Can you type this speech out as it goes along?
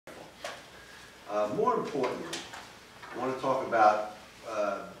More importantly, I want to talk about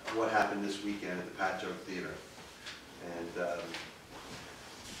what happened this weekend at the Patchogue Theater. And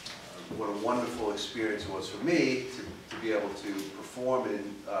what a wonderful experience it was for me to be able to perform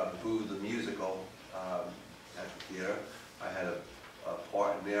in Boo the Musical at the theater. I had a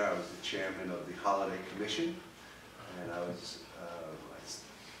part in there. I was the chairman of the Holiday Commission, and I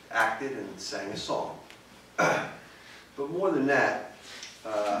acted and sang a song. But more than that,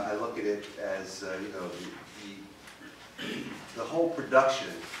 I look at it as you know, the whole production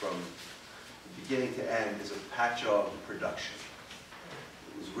from beginning to end is a Patchogue production.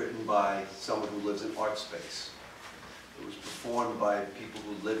 It was written by someone who lives in art space. It was performed by people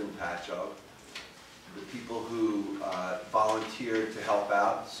who live in Patchogue, the people who volunteered to help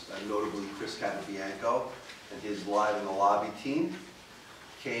out, notably Chris Capabianco and his Live in the Lobby team,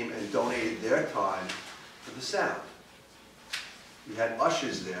 came and donated their time for the sound. We had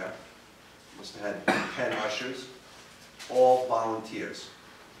ushers there, must have had 10 ushers, all volunteers,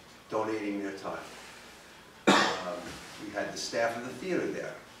 donating their time. We had the staff of the theater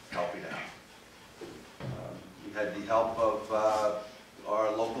there helping out. We had the help of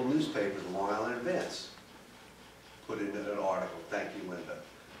our local newspaper, the Long Island Advance, put in an article. Thank you, Linda.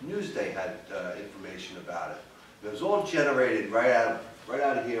 Newsday had information about it. It was all generated right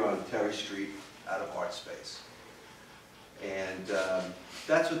out of here on Terry Street, out of art space. And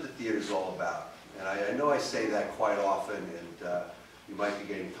that's what the theater is all about. And I know I say that quite often, and you might be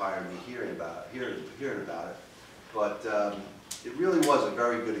getting tired of me hearing about it. But it really was a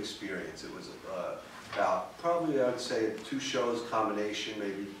very good experience. It was about, probably I would say, 2 shows combination,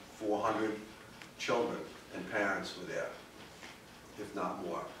 maybe 400 children and parents were there, if not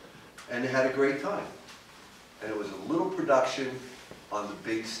more. And they had a great time. And it was a little production on the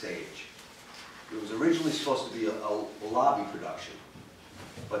big stage. It was originally supposed to be a lobby production,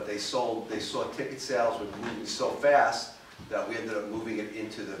 but they saw ticket sales were moving so fast that we ended up moving it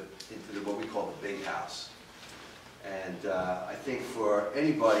into what we call the big house. And I think for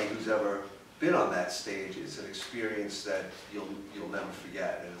anybody who's ever been on that stage, it's an experience that you'll never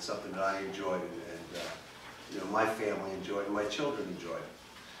forget, and it's something that I enjoyed, and you know, my family enjoyed, and my children enjoyed.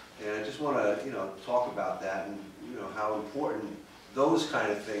 And I just want to talk about that, and how important those kind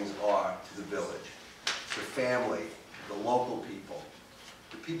of things are to the village, the family, the local people,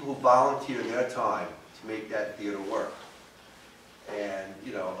 the people who volunteer their time to make that theater work. And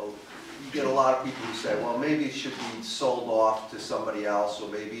you get a lot of people who say, well, maybe it should be sold off to somebody else, or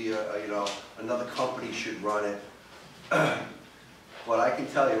maybe another company should run it. But I can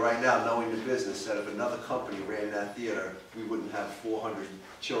tell you right now, knowing the business, that if another company ran that theater, we wouldn't have 400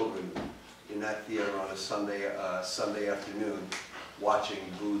 children in that theater on a Sunday afternoon watching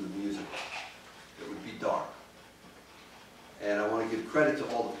Boo the Musical. It would be dark. And I want to give credit to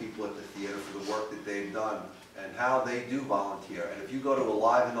all the people at the theater for the work that they've done and how they do volunteer. And if you go to a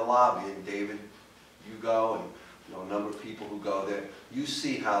Live in the Lobby, and David, you go, and a number of people who go there, you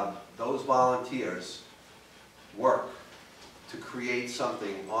see how those volunteers work to create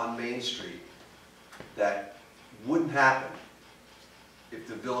something on Main Street that wouldn't happen if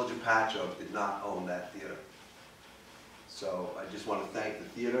the village of Patchogue did not own that theater. So I just want to thank the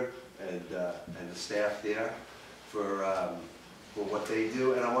theater and the staff there for what they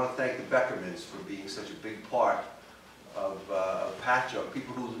do, and I want to thank the Beckermans for being such a big part of Patchogue.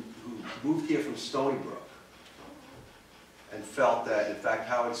 People who moved here from Stony Brook and felt that, in fact,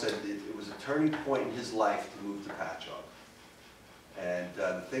 Howard said it was a turning point in his life to move to Patchogue. And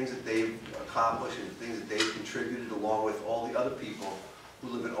the things that they've accomplished and the things that they've contributed, along with all the other people who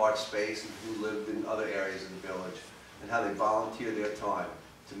live in art space and who live in other areas of the village, and how they volunteer their time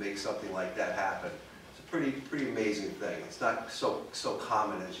to make something like that happen. It's a pretty amazing thing. It's not so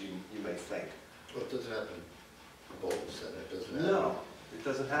common as you may think. Well, it doesn't happen in Bolton Center. It doesn't happen. No, it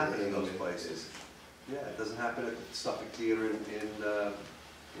doesn't happen in those places. Yeah, it doesn't happen at the Suffolk Theater in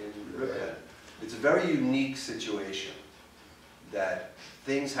Riverhead. It's a very unique situation that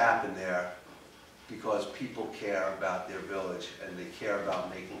things happen there because people care about their village, and they care about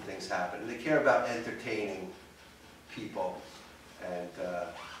making things happen, and they care about entertaining people, and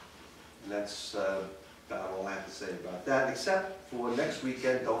that's about all I have to say about that, except for next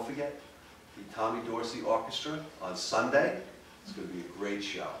weekend. Don't forget the Tommy Dorsey Orchestra on Sunday. It's going to be a great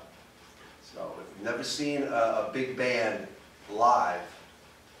show. So if you've never seen a big band live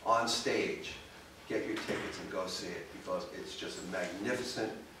on stage, get your tickets and go see it, because it's just a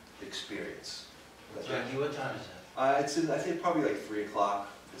magnificent experience. Jackie, what time is that? It's I think probably like 3 o'clock.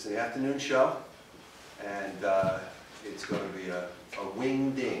 It's an afternoon show, and it's going to be a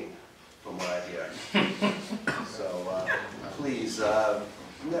wing-ding, from what I hear. So please,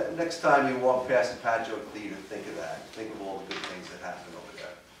 next time you walk past the Patchogue Theater, think of that. Think of all the good things that happen over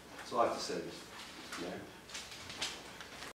there. That's all I have to say, Mr. Mayor.